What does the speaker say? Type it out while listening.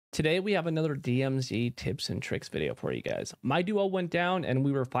Today we have another DMZ tips and tricks video for you guys. My duo went down and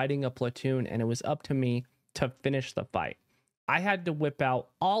we were fighting a platoon and it was up to me to finish the fight. I had to whip out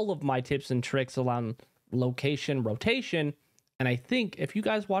all of my tips and tricks around location rotation, and I think if you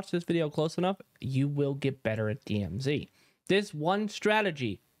guys watch this video close enough, you will get better at DMZ. This one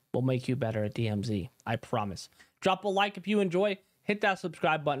strategy will make you better at DMZ, I promise. Drop a like if you enjoy, hit that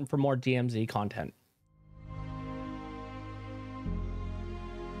subscribe button for more DMZ content.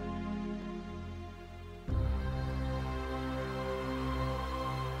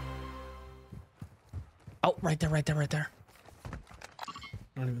 Oh, right there, right there, right there.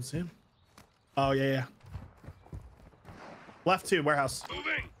 I don't even see him. Oh, yeah. Left 2, warehouse.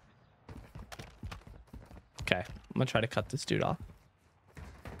 Moving. Okay, I'm gonna try to cut this dude off.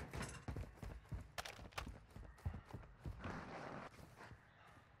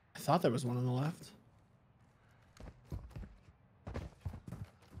 I thought there was one on the left.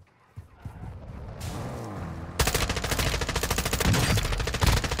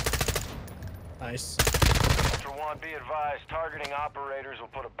 Nice. Ultra One, be advised, targeting operators will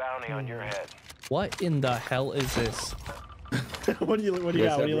put a bounty on your head. What in the hell is this? what do you got? What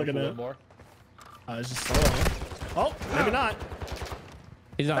are you looking at? It's just solo. Oh, maybe not.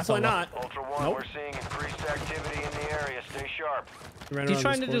 He's not Definitely solo. not. Ultra One, Nope. we're seeing increased activity in the area. Stay sharp. He's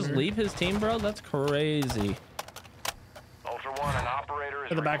trying to just leave his team, bro? That's crazy. Ultra One, an operator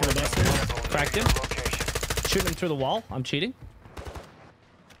is At the back of the bus here. Cracked him. Location. Shooting him through the wall. I'm cheating.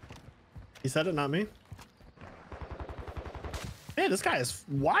 He said it, not me. Man, this guy is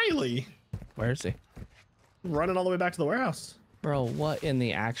wily. Where is he? Running all the way back to the warehouse. Bro, what in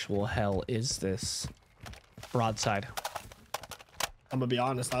the actual hell is this? Broadside. I'm gonna be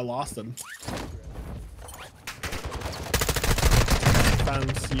honest, I lost him. Found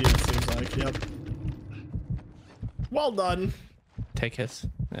you, it seems like. Yep. Well done. Take his.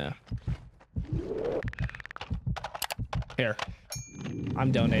 Yeah. Here.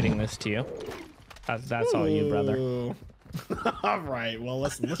 I'm donating this to you. That's all you, brother. Ooh. All right. Well,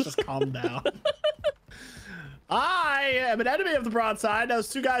 listen, let's just calm down. I am an enemy of the broadside. Those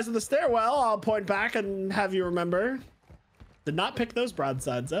 2 guys in the stairwell, I'll point back and have you remember. Did not pick those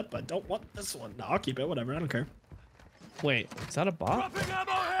broadsides up. I don't want this one. No, I'll keep it. Whatever. I don't care. Wait, is that a bot?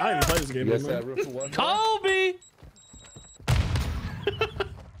 I don't even play this game Yes, anymore. room for one. Kobe!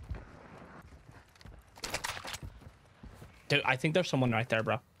 Dude, I think there's someone right there,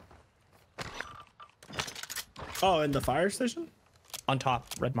 bro. Oh, in the fire station? On top,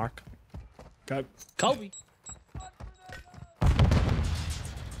 red mark. Okay. Kobe!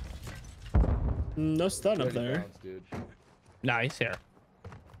 No stun up 30 there. pounds, dude. Nice here.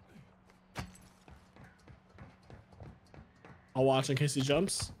 I'll watch in case he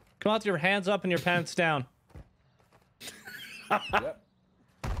jumps. Come out with your hands up and your pants down. Yep.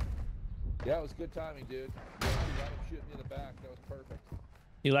 Yeah, it was good timing, dude. You got him shooting me in the back. That was perfect.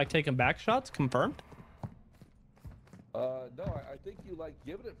 You like taking back shots? Confirmed? No, I think you like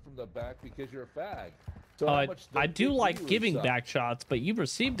giving it from the back because you're a fag. So Oh, how much I does do it like you giving suck? back shots, but you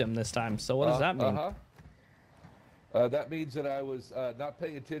received them this time. So what does that mean? That means that I was not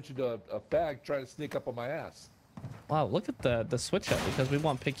paying attention to a fag trying to sneak up on my ass. Wow, look at the switch up because we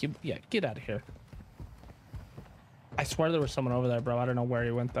won't pick you. Yeah, get out of here. I swear there was someone over there, bro. I don't know where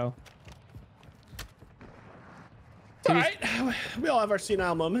he went though. All right. We all have our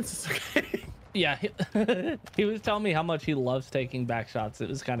senile moments. It's okay. Yeah, he was telling me how much he loves taking back shots. It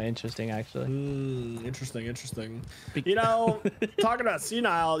was kind of interesting, actually. Interesting. You know, talking about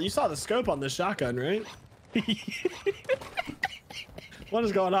senile, you saw the scope on this shotgun, right? What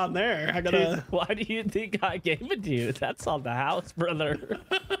is going on there? I gotta. Dude, why do you think I gave it to you? That's on the house, brother.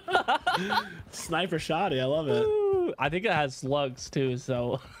 Sniper shotty. I love it. Ooh, I think it has slugs too,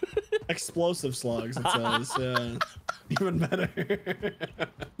 so. Explosive slugs, it says. Yeah. Even better.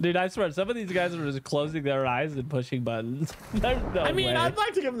 Dude, I swear, some of these guys are just closing their eyes and pushing buttons. There's no I mean, way. I'd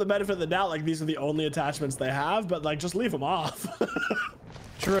like to give them the benefit of the doubt, like these are the only attachments they have, but like just leave them off.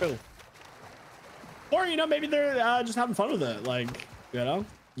 True. Or, you know, maybe they're just having fun with it. Like, you know,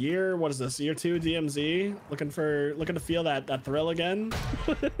 what is this? Year 2 DMZ, looking to feel that thrill again.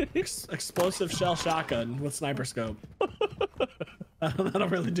 Explosive shell shotgun with sniper scope. That'll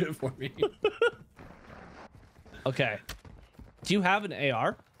really do it for me. Okay. Do you have an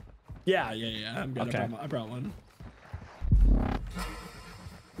AR? Yeah. I'm good. Okay. I brought one.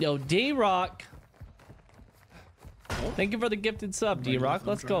 Yo, D-Rock. Thank you for the gifted sub, D-Rock.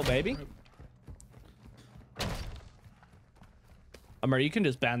 Let's go, baby. Amar, you can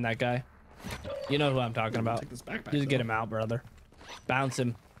just ban that guy. You know who I'm talking about. Take this backpack, Just get though. him out, brother. Bounce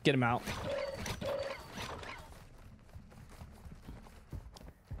him. Get him out.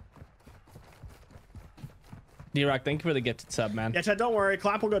 D-Rock, thank you for the gifted sub, man. Yeah, Chad, don't worry.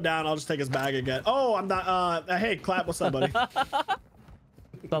 Clap will go down. I'll just take his bag again. Oh, I'm not. Hey, Clap, what's up, buddy?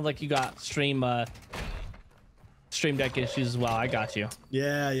 Sounds like you got stream deck issues as well. I got you.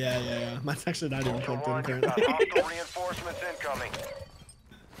 Yeah. Mine's actually not even plugged in currently. Hostile reinforcements incoming.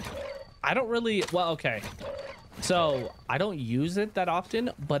 I don't really, well, okay. So I don't use it that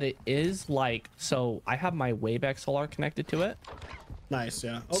often, but it is like, so I have my Wave XLR connected to it. Nice,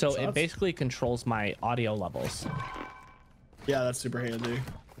 yeah. Oh, So shots. it basically controls my audio levels. Yeah, that's super handy.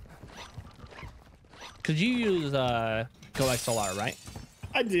 Cause you use Go XLR, right?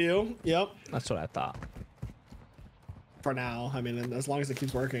 I do. Yep. That's what I thought. For now, I mean, as long as it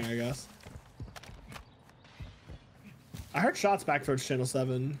keeps working, I guess. I heard shots back towards channel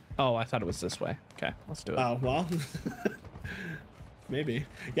 7. Oh, I thought it was this way. Okay, let's do it. Oh, well. Maybe.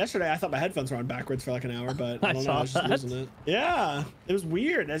 Yesterday, I thought my headphones were on backwards for like an hour, but I don't know. I was just losing it. Yeah, it was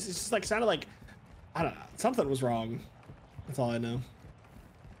weird. It's just like sounded like, I don't know, something was wrong. That's all I know.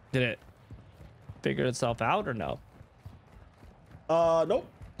 Did it figure itself out or no? Nope.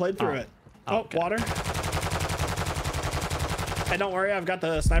 Played through it. Oh, okay. Water. Hey, don't worry. I've got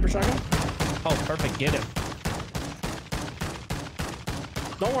the sniper shotgun. Oh, perfect. Get him.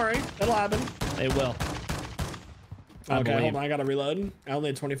 Don't worry. It'll happen. It will. Okay, hold on. I gotta reload. I only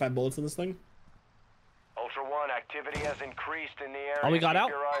had 25 bullets in this thing. Ultra One, activity has increased in the area. Oh, we got Keep out?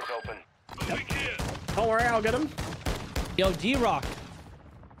 your eyes open. Don't worry. I'll get him. Yo, D-Rock.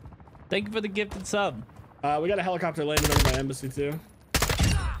 Thank you for the gifted sub. We got a helicopter landing over my embassy too.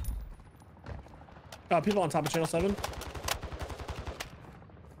 Oh, people on top of channel 7.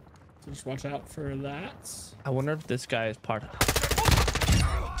 So just watch out for that. I wonder if this guy is part of...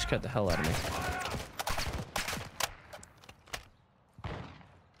 Scared the hell out of me.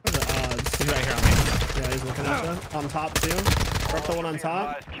 What are the odds? He's right here on me. Yeah, he's looking at you. On top too. Rep the one on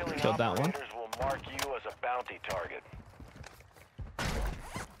top. Killed that one. Will mark you as a bounty target.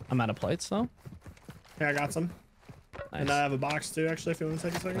 I'm out of plates though. Here, I got some. Nice. And I have a box too, actually, if you want to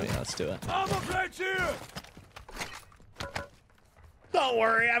take a second. Oh yeah, let's do it. Don't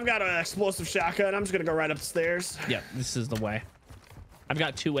worry, I've got an explosive shotgun. I'm just gonna go right up the stairs. Yeah, this is the way. I've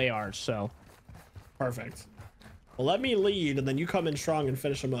got 2 ARs, so. Perfect. Well, let me lead, and then you come in strong and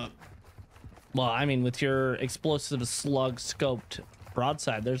finish them up. Well, I mean, with your explosive slug scoped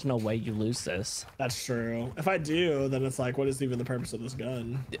broadside, there's no way you lose this. That's true. If I do, then it's like, what is even the purpose of this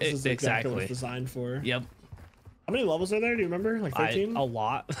gun? This is exactly what it's designed for. Yep. How many levels are there? Do you remember? Like 13? A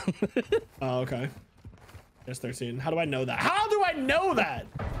lot. Oh, okay. There's 13. How do I know that? How do I know that?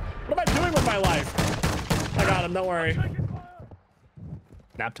 What am I doing with my life? I got him. Don't worry.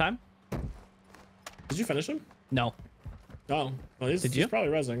 Nap time? Did you finish him? No. Oh, well, he's probably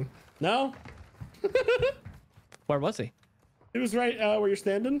rezzing. No? Where was he? He was right where you're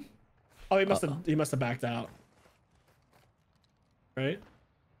standing. Oh, he must have backed out. Right?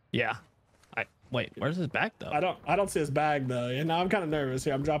 Yeah. Wait, where's his back though? I don't see his bag though. And now I'm kind of nervous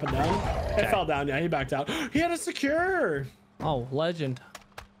here. I'm dropping down. It fell down. Yeah, he backed out. He had a secure. Oh, legend.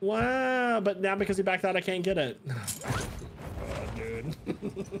 Wow, but now because he backed out, I can't get it. Oh, dude.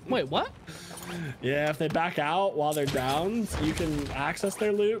 Wait, what? Yeah, if they back out while they're down, you can access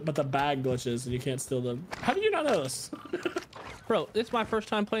their loot, but the bag glitches and you can't steal them. How do you not know this? Bro, it's my first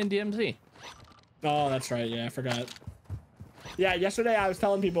time playing DMZ. Oh, that's right. Yeah, I forgot. Yeah, yesterday I was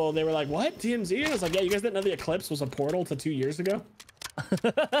telling people, they were like, what? DMZ? I was like, yeah, you guys didn't know the Eclipse was a portal to 2 years ago?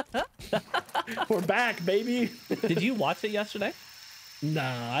 We're back, baby. Did you watch it yesterday? No,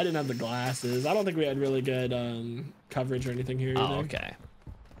 I didn't have the glasses. I don't think we had really good coverage or anything here either. Oh, okay.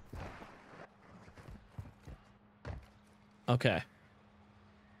 Okay.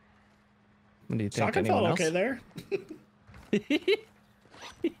 What do you think? Shotgun Anyone felt else? okay there.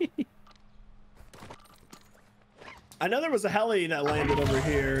 I know there was a heli that landed over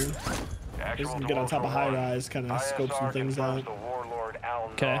here. Just to get on top of high rise, kind of scope some things out.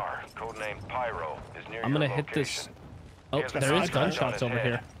 Okay. Codename Pyro is near I'm gonna your hit this. location. Oh, He has a there is sidearm on gunshots his over head.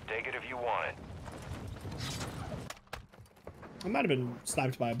 here. Take it if you want it. I might have been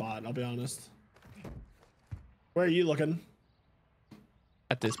sniped by a bot, I'll be honest. Where are you looking?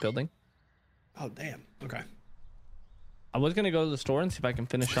 At this building. Oh, damn. Okay. I was gonna go to the store and see if I can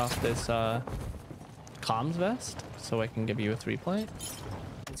finish off this comms vest, so I can give you a 3-plate.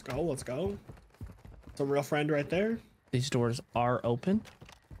 Let's go. Let's go. Some real friend right there. These doors are open.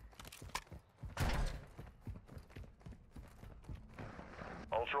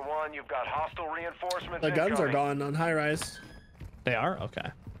 Ultra One, you've got hostile reinforcements. The guns are incoming. gone on high rise. They are? Okay.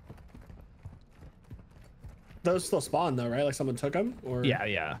 Those still spawn though, right? Like someone took them? Or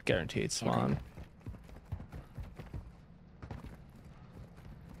Yeah, guaranteed spawn.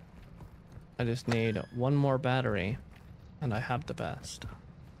 I just need one more battery, and I have the best.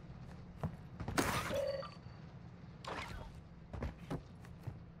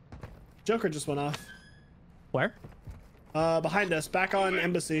 Joker just went off. Where? Behind us, back on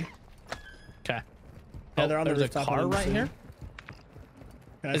Embassy. Okay. Yeah, they're on the there's a rooftop car on right Embassy. here.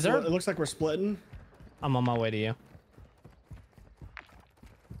 Okay, Is so there? It looks like we're splitting. I'm on my way to you.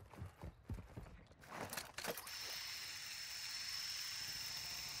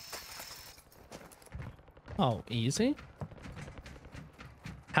 Oh, easy.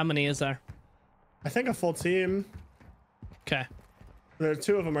 How many is there? I think a full team. Okay. There,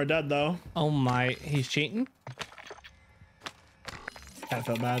 2 of them are dead though. Oh my, he's cheating? I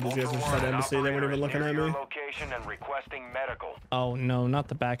felt bad. These guys were just at Embassy. They weren't even looking at me. Location and requesting medical. Oh no, not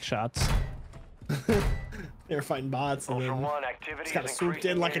the back shots. They were fighting bots and Ultra then One, activity just got is swooped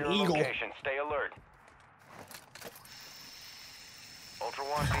increasing in like near an your eagle. location. Stay alert. Ultra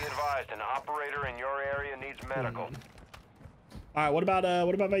One, be advised, an operator in your area needs medical. All right, what about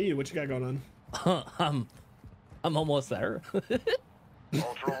you? What you got going on? I'm almost there. Ultra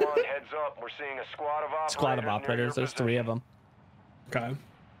One, heads up. We're seeing a squad of operators. Squad of operators. There's 3 of them. Okay. Is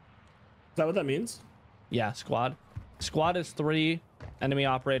that what that means? Yeah, squad. Squad is 3. Enemy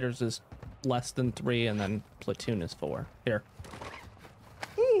operators is less than 3, and then platoon is 4. Here.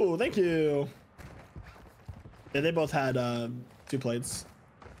 Ooh, thank you. Yeah, they both had 2 plates.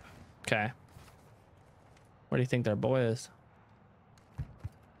 Okay. Where do you think their boy is?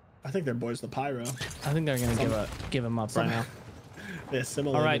 I think their boy's the pyro. I think they're gonna give him up right now. They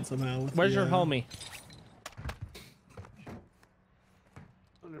assimilated All right. somehow. With Where's the, your homie?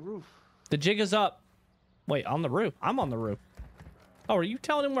 On the roof. The jig is up. Wait, on the roof. I'm on the roof. Oh, are you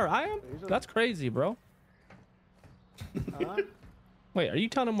telling him where I am? That's crazy, bro. Wait, are you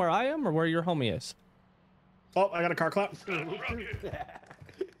telling him where I am or where your homie is? Oh, I got a car clap.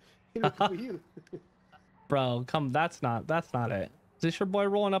 Bro, come. That's not it. Is this your boy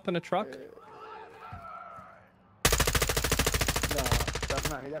rolling up in a truck? No, that's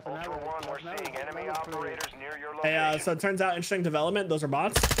not. That's Ultra One, we're seeing enemy operators near your Hey, location. so it turns out interesting development. Those are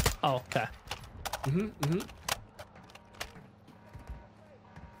bots. Oh, okay.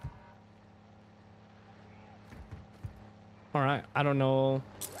 All right. I don't know.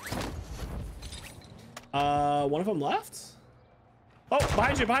 One of them left. Oh,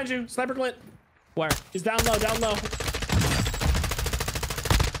 behind you, sniper glint. Where? He's down low,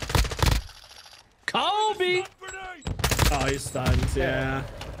 Kobe! Oh, he's stunned. Yeah.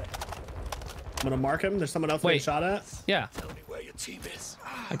 I'm gonna mark him. There's someone else getting Wait. shot at. Yeah. Tell me where your team is.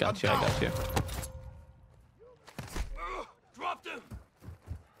 I got you. I got you. Dropped him.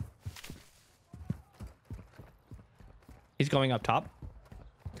 He's going up top.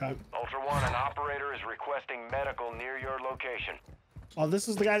 Okay. Ultra One, an operator is requesting medical near your location. Oh, this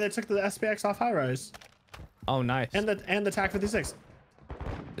is the guy that took the SPX off high rise Oh, nice. and the TAC 56.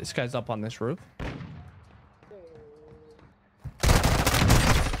 This guy's up on this roof.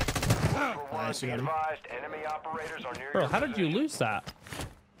 Ultra One, Nice, you be got him. advised, enemy operators are near Bro, your how did you position. lose that?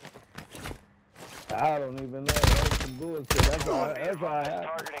 I don't even know. That was some bullshit. That's all I had.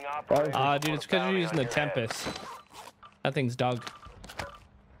 Targeting operators. Dude, it's because you're using the Tempest. That thing's dug.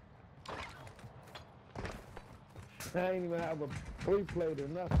 I ain't even have a pre-plate or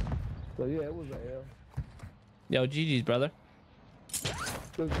nothing. So yeah, it was a L. Yo, GG's, brother.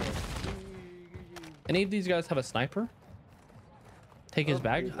 Any of these guys have a sniper? Take his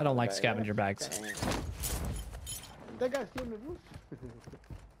bag? I don't like scavenger bags. That guy's still in the roof.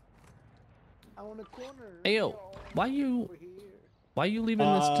 I on the corner. Hey, yo, why you leaving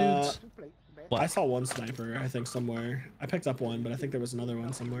this dude's... I What? saw one sniper, I think, somewhere. I picked up one, but I think there was another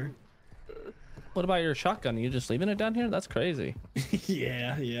one somewhere. What about your shotgun? Are you just leaving it down here? That's crazy.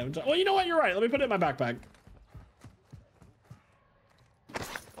 yeah. Well, you know what? You're right. Let me put it in my backpack.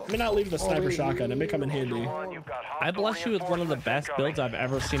 Let me not leave the sniper shotgun. It may come in handy. I bless you with one of the best builds I've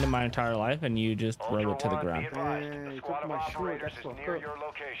ever seen in my entire life, and you just throw it to the ground. Took my shirt. That's fucked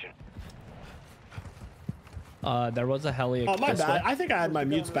up. There was a heli. Oh, my this bad. way. I think I had my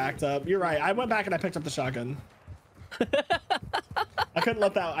mutes backed up. You're right. I went back and I picked up the shotgun. I couldn't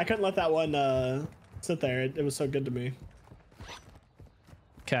let that one sit there. It was so good to me.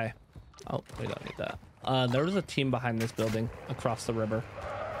 Okay. Oh, we don't need that. There was a team behind this building across the river.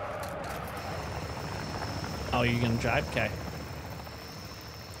 Oh, you're gonna drive? Okay.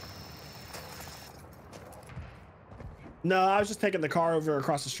 No, I was just taking the car over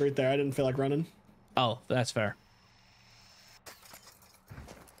across the street there. I didn't feel like running. Oh, that's fair.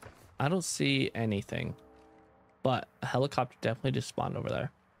 I don't see anything, but a helicopter definitely just spawned over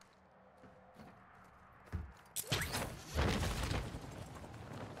there.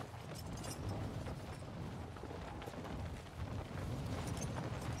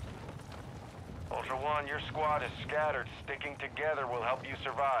 Ultra One, your squad is scattered. Sticking together will help you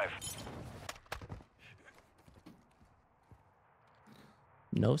survive.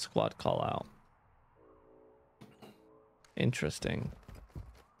 No squad call out. Interesting.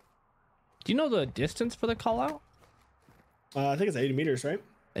 Do you know the distance for the call out? I think it's 80 meters, right?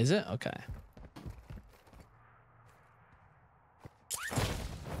 Is it? Okay.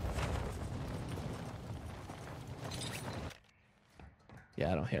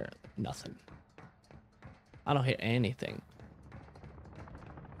 Yeah, I don't hear nothing. I don't hear anything.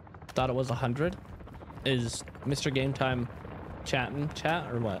 Thought it was 100. Is Mr. Game Time chat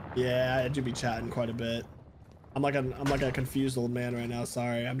or what? Yeah, I do be chatting quite a bit. I'm like a confused old man right now.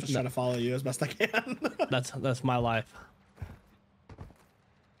 Sorry, I'm just trying to follow you as best I can. That's my life.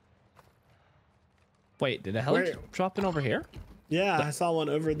 Wait, did a heli drop in over here? Yeah, I saw one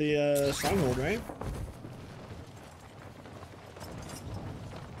over the stronghold, right?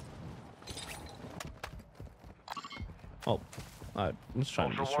 Oh, I'm just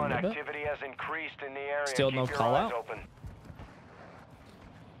trying to Ultra just One, remove it. activity has increased in the area. Still no Keep your call eyes out? open.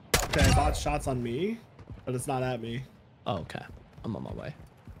 Okay, I bought shots on me, but it's not at me. Oh, okay. I'm on my way.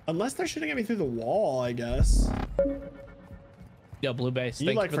 Unless they're shooting at me through the wall, I guess. Yo, Blue Base. You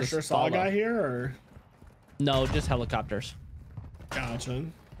thank like you for the sure saw a follow. guy here, or? No, just helicopters. Gotcha.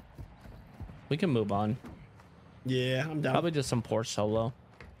 We can move on. Yeah, I'm down. Probably just some poor solo.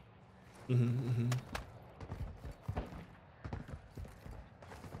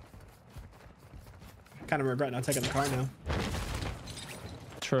 Kind of regret not taking the car now.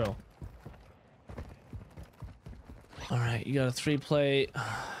 True. All right, you got a 3 plate.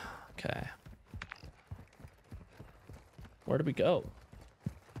 Okay. Where do we go?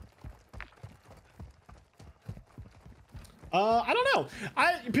 I don't know.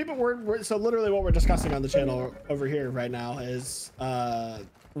 People were so literally what we're discussing on the channel over here right now is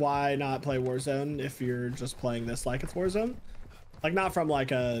why not play Warzone if you're just playing this like it's Warzone? Like not from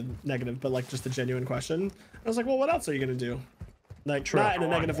like a negative, but like just a genuine question. I was like, well, what else are you gonna do? Like not in a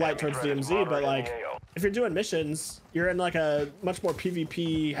negative light towards DMZ, but like if you're doing missions, you're in like a much more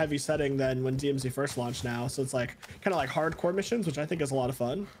PvP heavy setting than when DMZ first launched now. So it's like kind of like hardcore missions, which I think is a lot of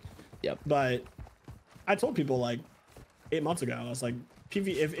fun. Yep. But I told people like 8 months ago, I was like,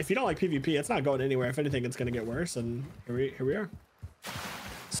 if you don't like PvP, it's not going anywhere. If anything, it's gonna get worse. And here we are.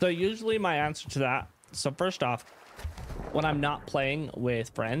 So usually my answer to that. So first off, when I'm not playing with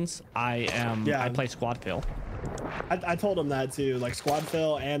friends, I play squad fill. I told him that too, like squad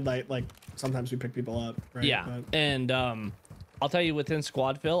fill, and like sometimes we pick people up. Right? Yeah, and I'll tell you, within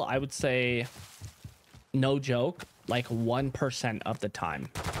squad fill, I would say, no joke, like 1% of the time,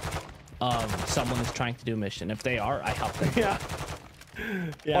 someone is trying to do a mission. If they are, I help them. Yeah.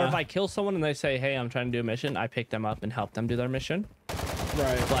 Or if I kill someone and they say, "Hey, I'm trying to do a mission," I pick them up and help them do their mission.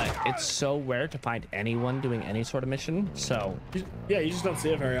 Right. But it's so rare to find anyone doing any sort of mission. So yeah, you just don't see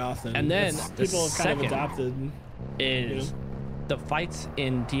it very often. And then the people have kind of second adapted. is the fights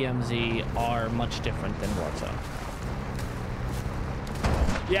in DMZ are much different than Warzone.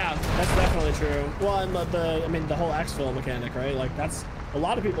 Yeah, that's definitely true. Well, and I mean the whole exfil mechanic, right? Like that's a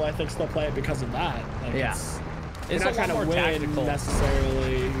lot of people I think still play it because of that. Like, Yeah. You're It's not a trying lot to more win tactical.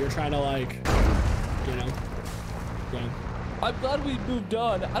 necessarily. You're trying to like, you know, yeah. I'm glad we moved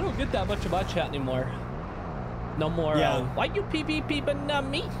on. I don't get that much of my chat anymore. No more. Yeah. Why you PvP but not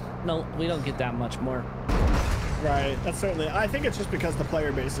me? No, we don't get that much more. Right. That's certainly. I think it's just because the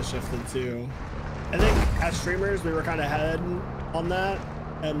player base has shifted too. I think as streamers we were kind of ahead on that,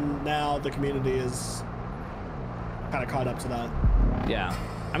 and now the community is kind of caught up to that. Yeah.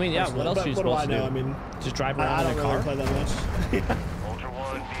 I mean, yeah. What else are you What do I supposed to know? do? I mean, Just drive I around don't in a really car? play that much. Ultra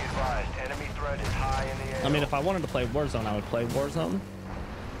One, be advised. Enemy threat is high in the air. I mean, if I wanted to play Warzone, I would play Warzone.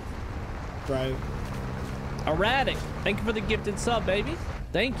 Right. Erratic. Thank you for the gifted sub, baby.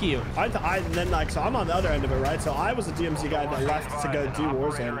 Thank you. And then like, so I'm on the other end of it, right? So I was a DMZ guy that left to go do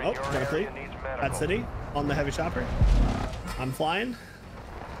Warzone. Oh, directly at city on the heavy chopper. I'm flying.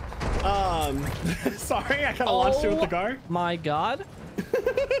 Sorry, I kind of launched you with the car. My God.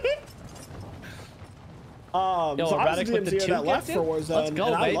 So I was a Erratic with the DMZer two that left for gifted? Warzone, Let's go,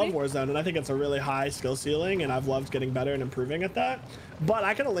 and I love baby. Warzone, and I think it's a really high skill ceiling, and I've loved getting better and improving at that. But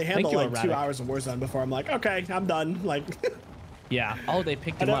I can only handle you, like Erratic. 2 hours of Warzone before I'm like, okay, I'm done. Like, Yeah. Oh, they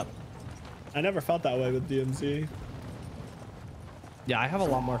picked him don't- up. I never felt that way with DMZ. Yeah, I have a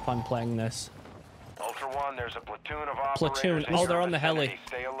lot more fun playing this. Ultra One, there's a platoon of operators. Platoon. in Oh, your they're on the heli. vicinity.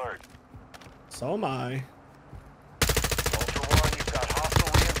 Stay alert. So am I. Ultra One, you've got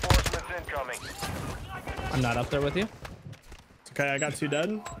hostile reinforcements incoming. I'm not up there with you. Okay, I got 2 dead.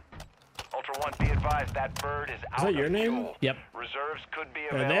 Ultra One, be advised that bird is out that your of name? fuel. Yep. Reserves could be Yeah,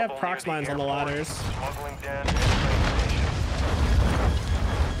 available. they have near prox mines on the airport, ladders. Smuggling den, and train station.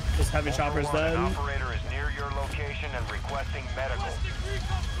 Just heavy Ultra choppers One, an then. operator is near your location and requesting medical.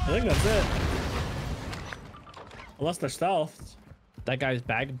 I think that's it. Unless they're stealthed. That guy's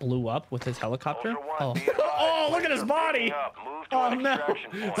bag blew up with his helicopter. Ultra One, Oh, be advised, Oh, look at his planes are body. picking up. Move to Oh an no!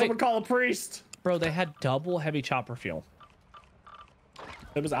 extraction point. Someone call a priest. bro, they had double heavy chopper fuel.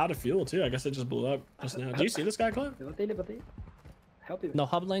 It was out of fuel too. I guess it just blew up just now. Do you see this guy, Clip? Levantei. Help him. No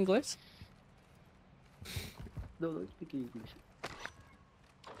habla inglés? No, don't speak English.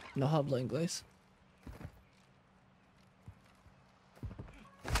 No habla inglés.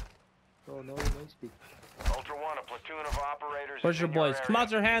 No speak. Ultra One, a platoon of operators. Where's is your in boys? Come area.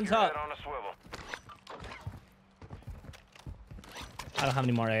 on, your hands Keep your up. head on a swivel. I don't have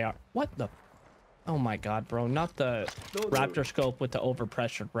any more AR. What the? Oh my god, bro. Not the No. Raptor scope with the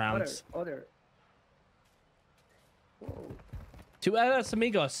overpressured rounds. Other. Whoa. To esos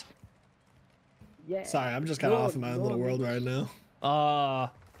amigos. Yeah. Sorry, I'm just kind of off in my own little world right now.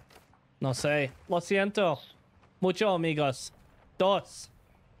 No sé. Lo siento. Mucho amigos. Dos.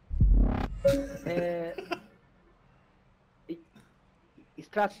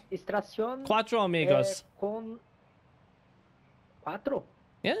 Extracción. Cuatro amigos. Con 4.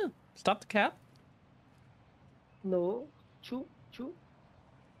 Yeah. Stop the cap. No. Two.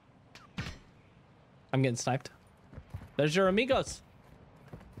 I'm getting sniped. There's your amigos.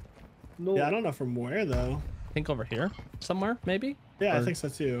 No. Yeah, I don't know from where though. I think over here somewhere, maybe. Yeah, I Or- think so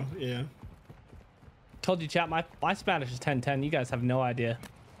too. Yeah. Told you, chat. My Spanish is 10-10. You guys have no idea.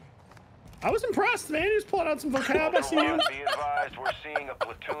 I was impressed, man. He was pulling out some vocab. I see Ultra you. One, be advised, we're seeing a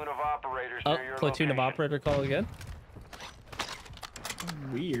platoon of operators Oh, near your platoon of location. operator call again.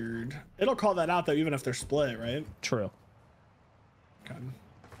 Weird. It'll call that out though, even if they're split, right? True. Okay.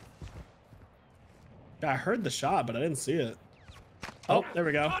 Yeah, I heard the shot, but I didn't see it. Oh, there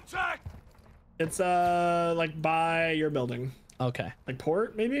we go. Contact! It's like by your building, Okay. like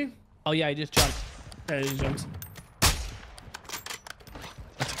port maybe. Oh yeah, I just jumped. Yeah, he jumped.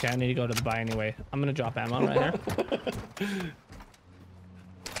 That's okay. I need to go to the buy anyway. I'm gonna drop ammo right here.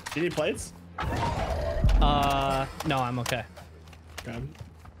 Do you need plates? No, I'm okay. Okay.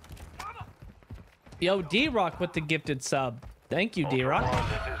 Yo, D-Rock with the gifted sub. Thank you, Ultra D-Rock. One,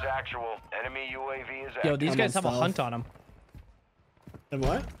 this is actual. Enemy UAV is Yo, active. these I'm guys on have a stealth. hunt on them. And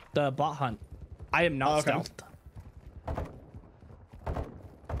what? The bot hunt. I am not Oh, okay. stealthed.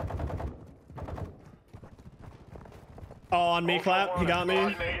 Oh, on me, clap. He got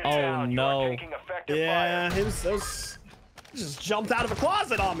me. Oh, no. Yeah, he was he just jumped out of a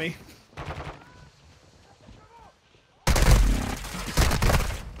closet on me.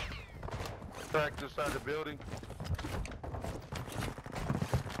 Back inside the building.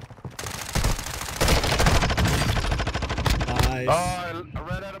 Nice. I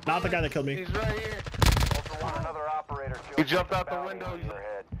ran out of Not the guy that killed me. He's right here. Ultra One, another operator killed. He jumped with a out the bounty window. on Your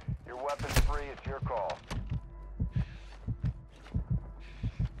head. Your weapon's free. It's your call.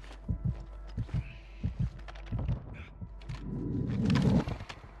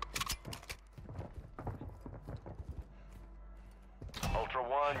 Ultra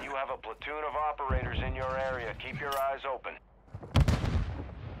One, you have a platoon of operators in your area. Keep your eyes open.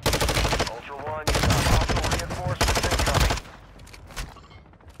 Ultra One, you got hostile reinforcements incoming.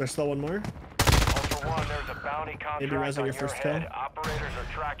 There's still one more. Ultra One, there's a bounty Maybe contract resing on your your first head. kill. Operators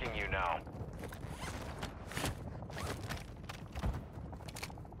are tracking you now.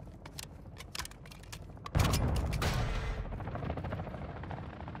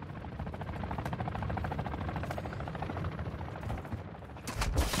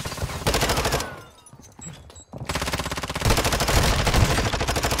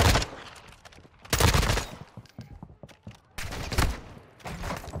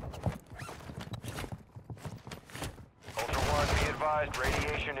 Ultra One, be advised,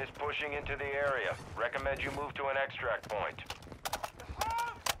 radiation is pushing into the area. Recommend you move to an extract point.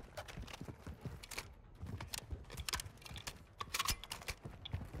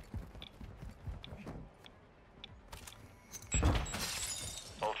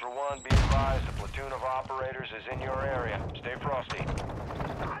 Ultra One, be advised, a platoon of operators is in your area. Stay frosty.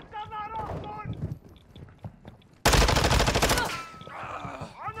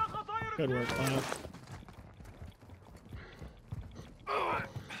 Good work, clap.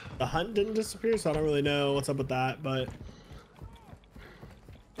 The hunt didn't disappear, so I don't really know what's up with that, but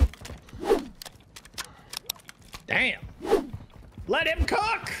Damn. let him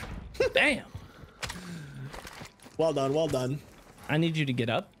cook. Damn. Well done, well done. I need you to get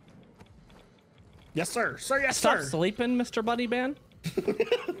up. Yes, sir. Sir, yes, Stop sir. sleeping, Mr. Buddy Man.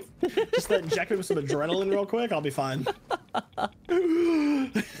 Just to inject me with some adrenaline real quick. I'll be fine.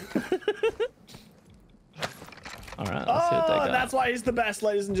 All right, let's see what they got. That's why he's the best,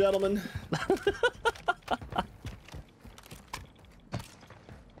 ladies and gentlemen.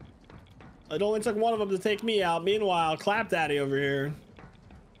 It only took one of them to take me out. Meanwhile, Clap Daddy over here.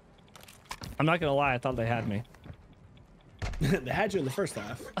 I'm not gonna lie, I thought they had me. They had you in the first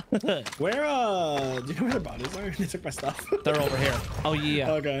half. Where, do you know where their bodies are? They took my stuff. They're over here. Oh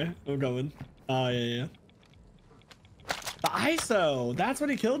yeah. Okay, I'm going. Oh yeah. The ISO. That's what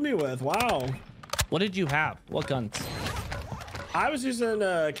he killed me with. Wow. What did you have? What guns? I was using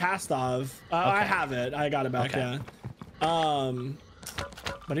Kastov. I have it. I got it back. Okay. Yeah.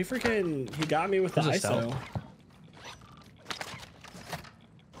 But he got me with the There's a ISO.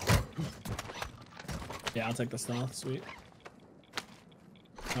 Yeah, I'll take the stealth. Sweet.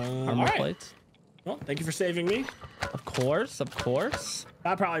 Armor all right. plates. Well, thank you for saving me. Of course, of course.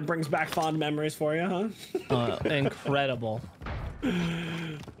 That probably brings back fond memories for you, huh? Incredible. Oh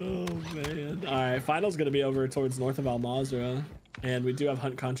man. All right, final's gonna be over towards north of Al Mazrah, and we do have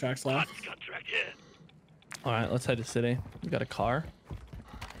hunt contracts left. All right, let's head to city. We got a car.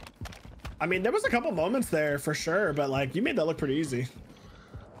 I mean, there was a couple moments there for sure, but like you made that look pretty easy.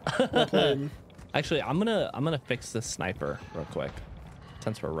 Well played. Actually, I'm gonna fix this sniper real quick,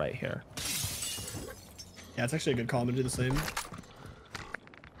 since we're right here. Yeah, it's actually a good call to do the same.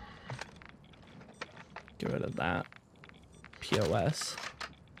 Get rid of that. POS.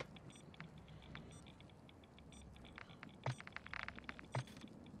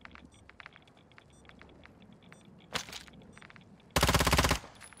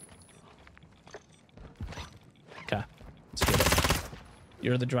 Okay, let's get it.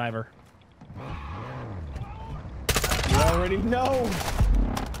 You're the driver. You already know.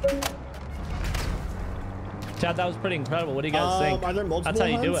 Chad, that was pretty incredible. What do you guys think? Are there multiple That's how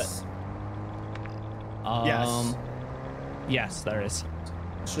you do it. hunts? Yes. Yes, there is.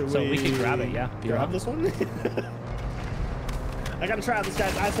 Should So we can grab it, yeah. if you Grab want. this one? I gotta try out this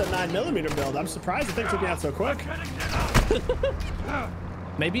guy's ISO 9mm build. I'm surprised the thing took me out so quick.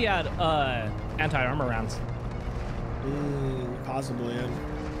 Maybe add anti-armor rounds. Possibly, yeah.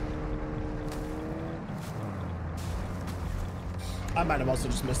 I might have also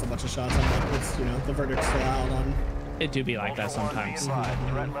just missed a bunch of shots. I'm like, it's, you know, the verdict's still out on. It do be like that Ultra One, be sometimes. advised,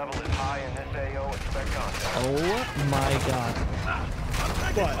 threat level is high in this AO. Expect contact. Oh my god.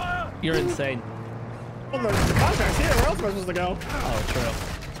 What? You're insane. Well, the contract's here. Where else am I supposed to go? Oh, true.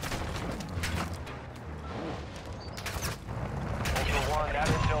 Ultra One, that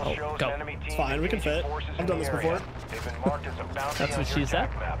intel Oh, shows go. enemy team It's fine, we can engaging fit. forces I've in done the this area. before. They've been marked as a bounty That's on what your she said?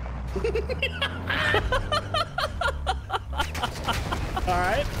 attack map. All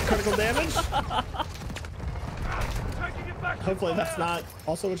right, critical damage. Hopefully that's not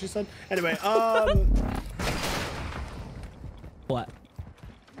also what she said. Anyway, What?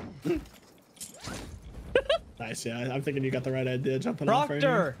 nice. Yeah, I'm thinking you got the right idea. Jumping off right here.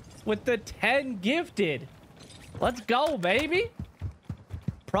 Proctor with the 10 gifted. Let's go, baby.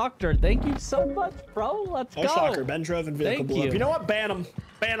 Proctor, thank you so much, bro. Let's Oh, go. shocker. Ben drove and vehicle Thank blew up. you. You know what? Ban him.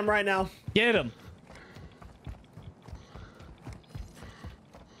 Ban him right now. Get him.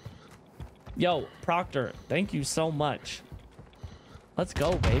 Yo, Proctor, thank you so much. Let's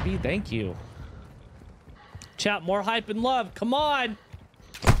go, baby. Thank you. Chat, more hype and love. Come on.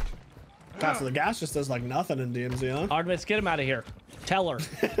 God, so the gas just does like nothing in DMZ, huh? Artemis, get him out of here. Tell her.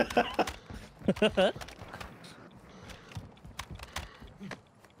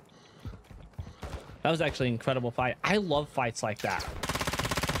 That was actually an incredible fight. I love fights like that.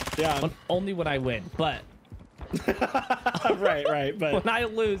 Yeah. Only when I win, but right. But when I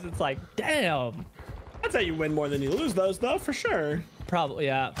lose, it's like, damn. that's how you win more than you lose those, though, for sure. Probably,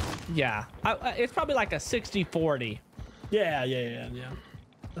 yeah. It's probably like a 60-40. Yeah.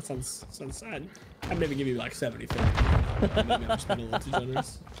 That sounds sad. I'd maybe give you like 70-50. Maybe I'm just being a little too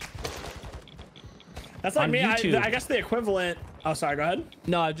generous. That's like On me. YouTube. I guess the equivalent. Oh, sorry. Go ahead.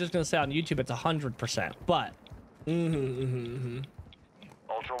 No, I was just gonna say on YouTube it's 100%, but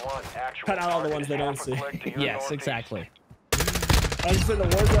Ultra One, actual Cut out all the target ones they don't half a see. click to your yes, northeast. exactly. I was saying the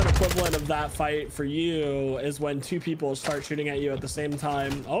Warzone equivalent of that fight for you is when two people start shooting at you at the same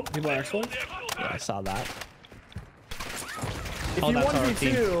time. Oh, people are excellent. Yeah, I saw that. If Oh, you that's our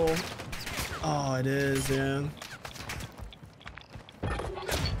 1v2, oh, it is, yeah.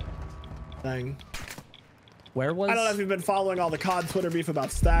 Dang. Where was? I don't know if you've been following all the COD Twitter beef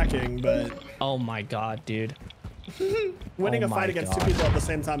about stacking, but Oh my god, dude. winning Oh a fight my against God. two people at the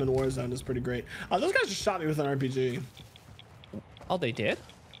same time in Warzone is pretty great. Those guys just shot me with an RPG. Oh, they did?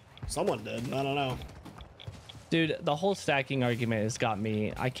 Someone did. I don't know. Dude, the whole stacking argument has got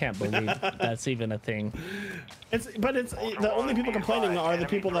me. I can't believe that's even a thing. It's the only people complaining are the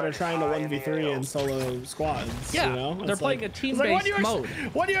people that are trying to 1v3 in solo squads. Yeah, you know? they're It's playing like, a team-based mode.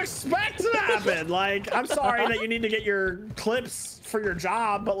 What do you expect to happen? Like, I'm sorry that you need to get your clips for your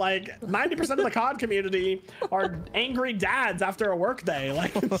job, but like 90% of the COD community are angry dads after a work day.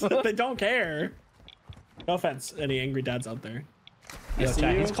 Like, they don't care. No offense, any angry dads out there. Yo,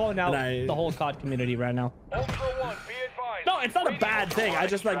 chat, he's calling out And the whole COD community right now. Ultra One, be advised. No, it's not a bad thing. I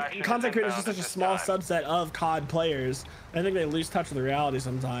just like content creators are such a small subset of COD players. I think they lose touch with the reality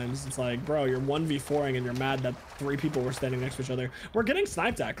sometimes. It's like, bro, you're 1v4ing and you're mad that 3 people were standing next to each other. We're getting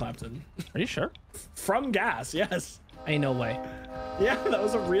sniped at, Clapton. Are you sure? From gas, yes. Ain't no way. Yeah, that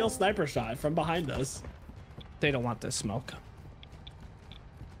was a real sniper shot from behind us. They don't want this smoke.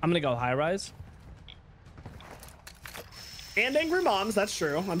 I'm gonna go high rise. And Angry Moms, that's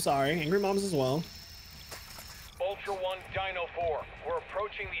true. I'm sorry. Angry Moms as well. Ultra One, Dino 4. We're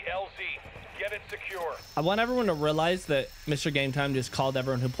approaching the LZ. Get it secure. I want everyone to realize that Mr. Game Time just called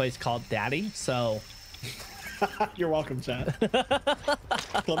everyone who plays Call Daddy, so... You're welcome, chat.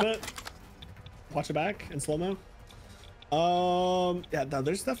 Clip it. Watch it back in slow-mo. Yeah, no,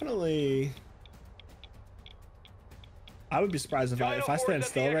 there's definitely... I would be surprised if I stand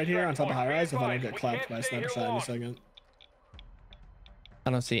still right here on top of high rise if I don't get clapped by a sniper shot any second. I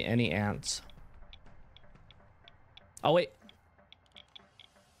don't see any ants. Oh, wait.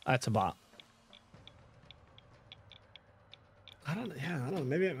 That's a bot. I don't know.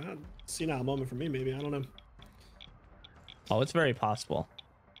 Maybe I don't see now a moment for me. Maybe I don't know. Oh, it's very possible.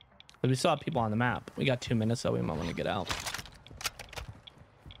 But we still have people on the map. We got 2 minutes, so we might want to get out.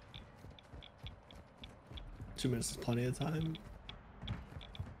 2 minutes is plenty of time.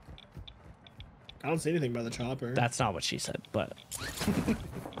 I don't see anything by the chopper. That's not what she said, but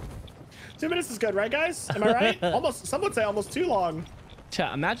 2 minutes is good, right, guys? Am I right? Almost. Some would say almost too long.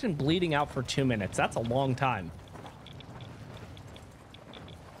 chat, imagine bleeding out for 2 minutes. That's a long time.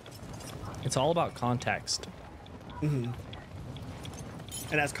 It's all about context. Mm-hmm.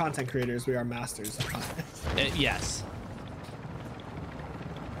 And as content creators, we are masters of context. Yes.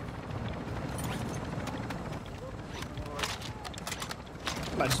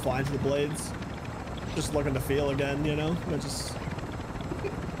 Might just fly into the blades. Just looking to feel again, you know? I just...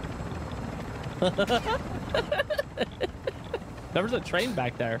 There was a train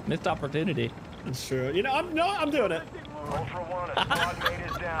back there. Missed opportunity. It's true. You know, I'm doing it. Ultra One, a squad mate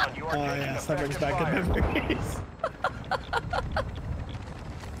is down. You are Oh taking yes, that brings effective back good fire. memories.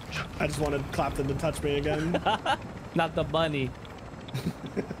 I just wanted Clapton to touch me again. Not the bunny.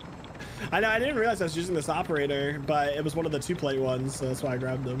 I know, I didn't realize I was using this operator, but it was one of the 2-plate ones, so that's why I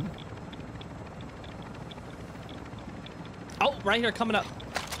grabbed them. Oh, right here, coming up.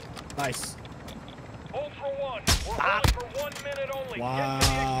 Nice. Ultra One, we're holding for 1 minute only. Wow. Get to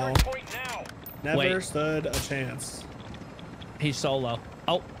the extract point now. Never Wait. stood a chance. He's solo.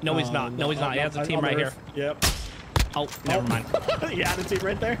 Oh, no, he's not. No, he's not. He has a team on the right here. roof. Yep. Oh, never mind. He had a team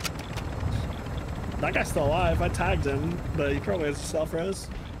right there. That guy's still alive. I tagged him, but he probably has a self-res.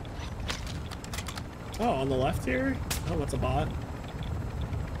 Oh, on the left here? Oh, that's a bot.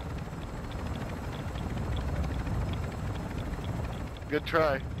 Good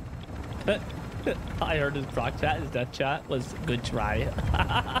try. I heard his proc chat, his death chat was good try.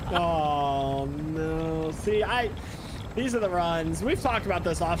 Oh no. See, these are the runs. We've talked about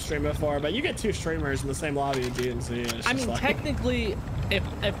this off stream before, but you get 2 streamers in the same lobby of DMZ. I mean, like... technically,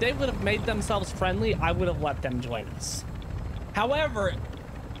 if they would have made themselves friendly, I would have let them join us. However,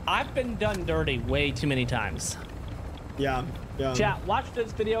 I've been done dirty way too many times. Yeah. Chat, watch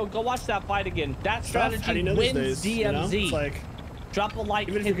this video. Go watch that fight again. That strategy How do you know wins these days, DMZ. you know? It's like, drop a like,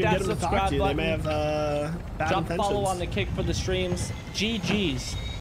 even if you hit can that get them to talk subscribe to you, button. they may have bad Drop intentions. follow on the kick for the streams. GG's.